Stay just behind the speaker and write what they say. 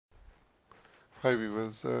Hi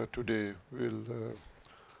viewers, today we'll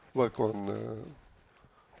work on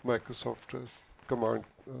Microsoft's command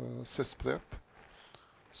Sysprep.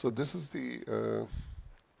 So this is the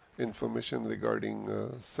information regarding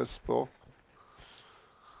Sysprep.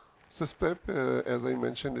 Sysprep, as I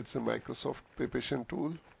mentioned, it's a Microsoft preparation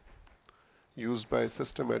tool used by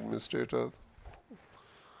system administrators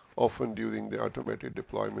often during the automated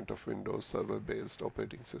deployment of Windows server-based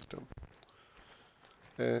operating system.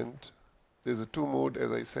 And there's a two mode,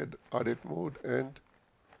 as I said, audit mode and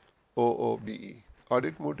OOBE.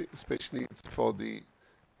 Audit mode especially it's for the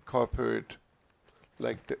corporate,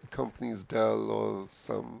 like companies Dell or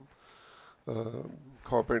some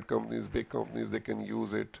corporate companies, big companies, they can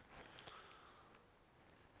use it.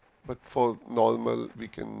 But for normal,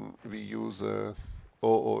 we use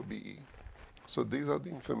OOBE. So these are the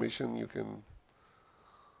information you can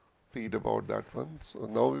read about that one. So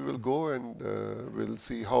now we will go and we'll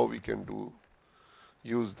see how we can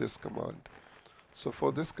use this command. So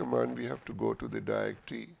for this command we have to go to the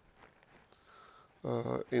directory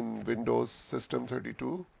in Windows System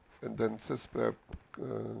 32, and then Sysprep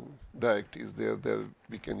directory is there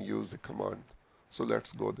we can use the command. So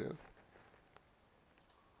let's go there.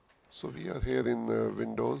 So we are here in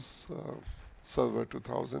Windows Server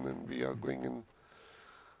 2000 and we are going in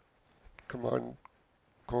command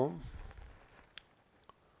com.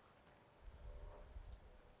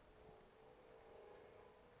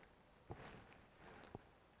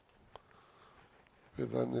 We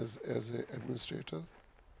run as an administrator.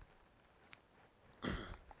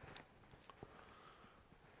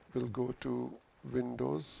 We'll go to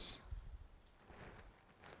Windows.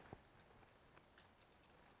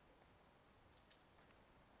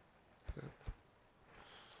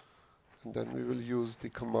 And then we will use the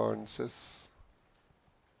command sysprep.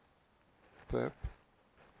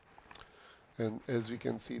 And as we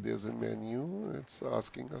can see, there's a menu. It's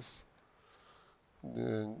asking us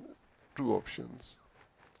then two options.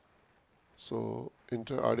 So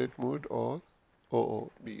enter audit mode or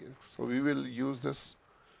OOBE. So we will use this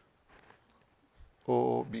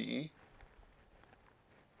OOBE,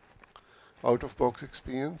 out of box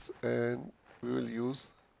experience, and we will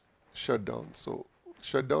use shutdown. So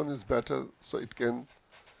shutdown is better, so it can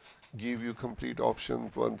give you complete option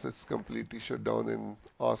once it's completely shut down and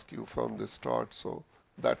ask you from the start. So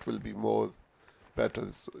that will be more better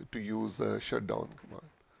to use a shutdown command.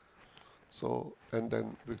 So, and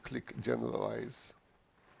then we click generalize.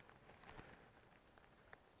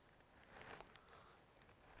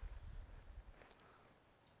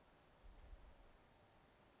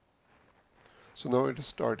 So now it is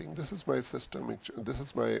starting. This is my system. This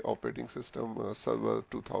is my operating system, Server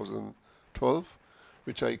 2012,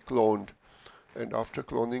 which I cloned. And after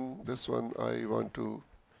cloning this one, I want to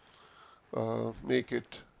make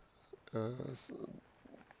it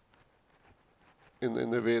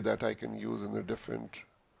in a way that I can use in a different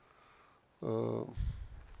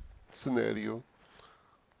scenario.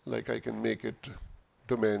 Like I can make it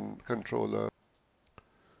domain controller.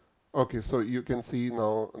 Okay, so you can see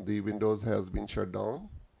now the Windows has been shut down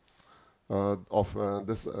of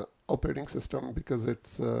this operating system because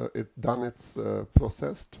it's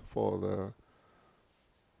processed for the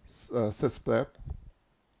Sysprep.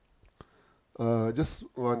 Just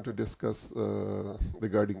want to discuss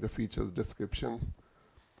regarding the features description.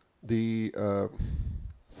 The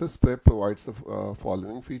Sysprep provides the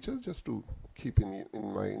following features just to keep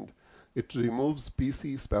in mind. It removes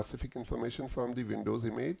PC specific information from the Windows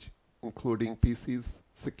image, including PC's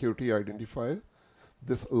security identifier.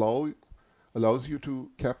 This allows you to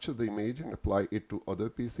capture the image and apply it to other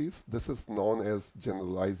PCs. This is known as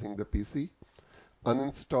generalizing the PC.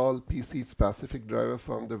 Uninstall PC specific driver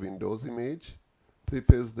from the Windows image.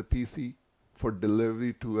 Prepares the PC for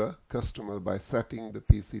delivery to a customer by setting the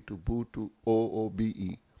PC to boot to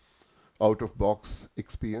OOBE, out of box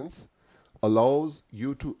experience. Allows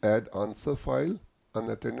you to add answer file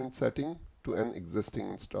unattended setting to an existing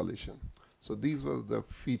installation. So these were the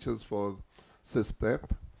features for Sysprep,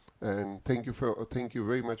 and thank you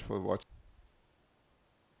very much for watching.